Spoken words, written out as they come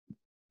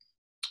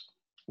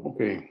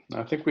Okay,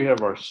 I think we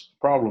have our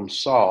problem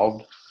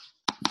solved.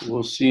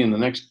 We'll see in the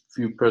next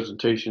few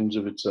presentations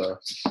if it's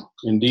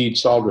indeed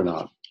solved or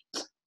not.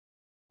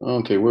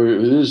 Okay,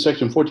 this is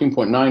section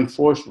 14.9,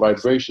 force,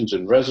 vibrations,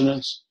 and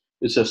resonance.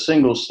 It's a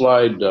single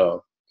slide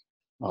video.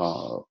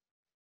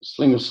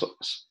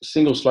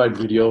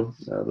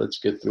 Let's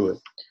get through it.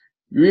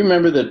 You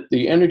remember that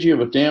the energy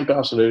of a damped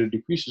oscillator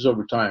decreases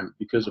over time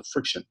because of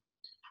friction.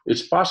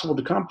 It's possible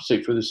to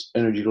compensate for this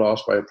energy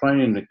loss by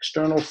applying an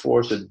external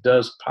force that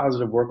does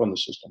positive work on the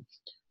system.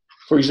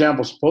 For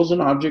example, suppose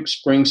an object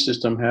spring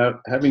system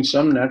having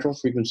some natural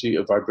frequency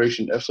of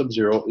vibration f sub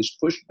 0 is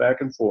pushed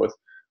back and forth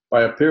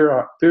by a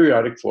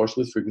periodic force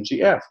with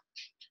frequency f.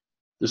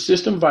 The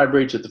system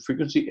vibrates at the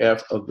frequency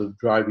f of the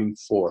driving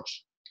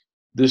force.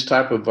 This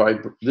type of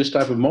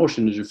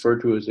motion is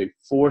referred to as a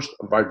forced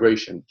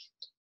vibration.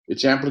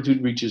 Its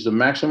amplitude reaches the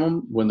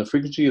maximum when the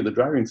frequency of the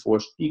driving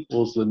force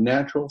equals the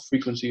natural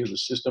frequency of the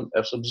system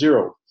f sub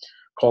 0,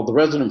 called the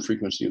resonant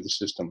frequency of the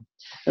system.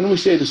 And we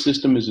say the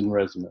system is in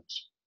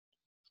resonance.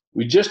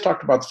 We just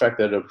talked about the fact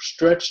that a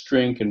stretched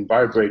string can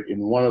vibrate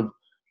in one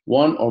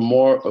or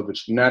more of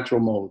its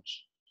natural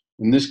modes.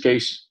 In this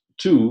case,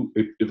 2,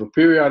 if a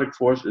periodic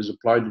force is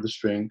applied to the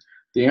string,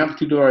 the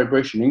amplitude of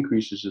vibration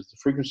increases as the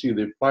frequency of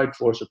the applied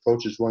force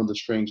approaches one of the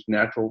string's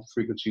natural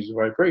frequencies of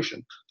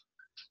vibration.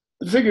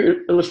 The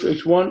figure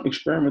illustrates one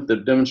experiment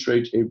that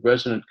demonstrates a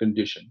resonant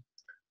condition.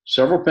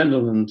 Several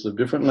pendulums of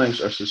different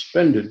lengths are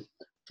suspended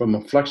from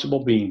a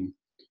flexible beam.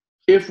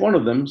 If one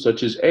of them,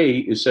 such as A,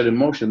 is set in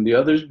motion, the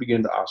others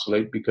begin to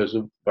oscillate because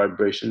of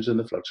vibrations in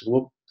the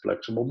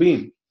flexible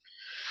beam.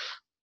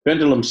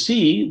 Pendulum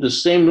C, the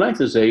same length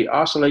as A,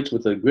 oscillates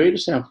with the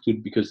greatest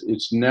amplitude because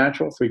its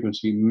natural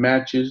frequency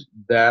matches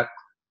that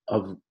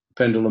of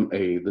pendulum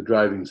A, the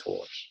driving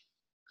force.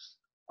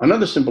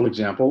 Another simple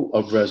example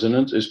of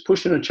resonance is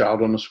pushing a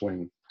child on a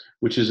swing,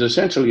 which is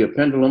essentially a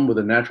pendulum with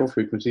a natural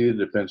frequency that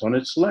depends on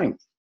its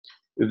length.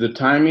 If the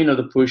timing of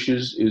the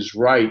pushes is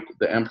right,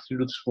 the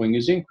amplitude of the swing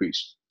is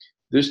increased.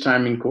 This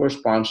timing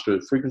corresponds to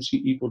a frequency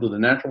equal to the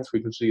natural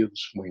frequency of the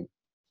swing.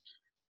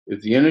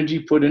 If the energy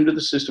put into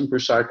the system per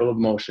cycle of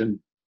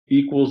motion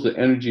equals the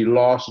energy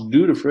lost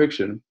due to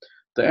friction,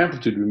 the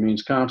amplitude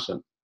remains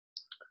constant.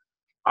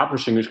 Opera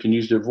singers can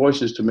use their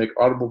voices to make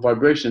audible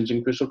vibrations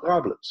in crystal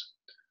goblets.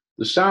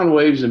 The sound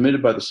waves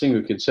emitted by the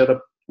singer can set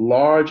up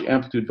large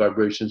amplitude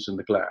vibrations in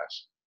the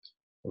glass.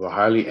 If a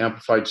highly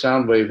amplified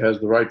sound wave has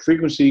the right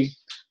frequency,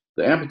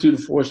 the amplitude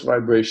of forced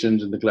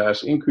vibrations in the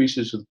glass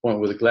increases to the point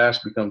where the glass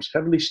becomes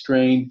heavily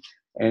strained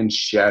and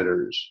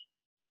shatters.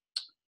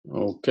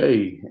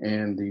 Okay,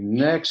 and the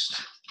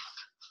next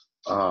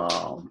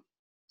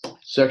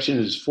section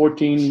is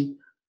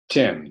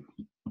 14.10.